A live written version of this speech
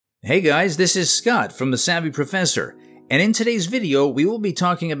Hey guys, this is Scott from The Savvy Professor, and in today's video we will be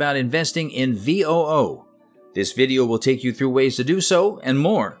talking about investing in VOO. This video will take you through ways to do so and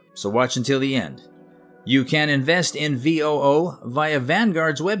more, so watch until the end. You can invest in VOO via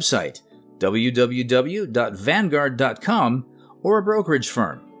Vanguard's website, www.vanguard.com, or a brokerage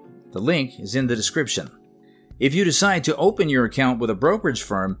firm. The link is in the description. If you decide to open your account with a brokerage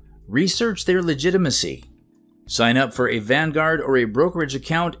firm, research their legitimacy. Sign up for a Vanguard or a brokerage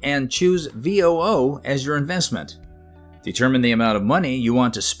account and choose VOO as your investment. Determine the amount of money you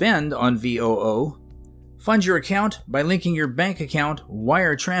want to spend on VOO. Fund your account by linking your bank account,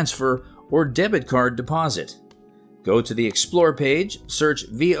 wire transfer, or debit card deposit. Go to the Explore page, search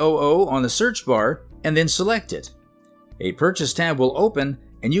VOO on the search bar, and then select it. A Purchase tab will open,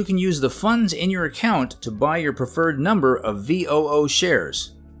 and you can use the funds in your account to buy your preferred number of VOO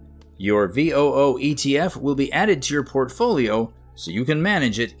shares. Your VOO ETF will be added to your portfolio so you can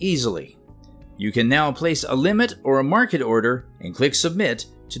manage it easily. You can now place a limit or a market order and click Submit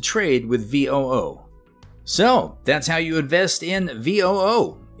to trade with VOO. So, that's how you invest in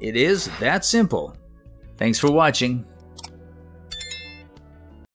VOO. It is that simple. Thanks for watching.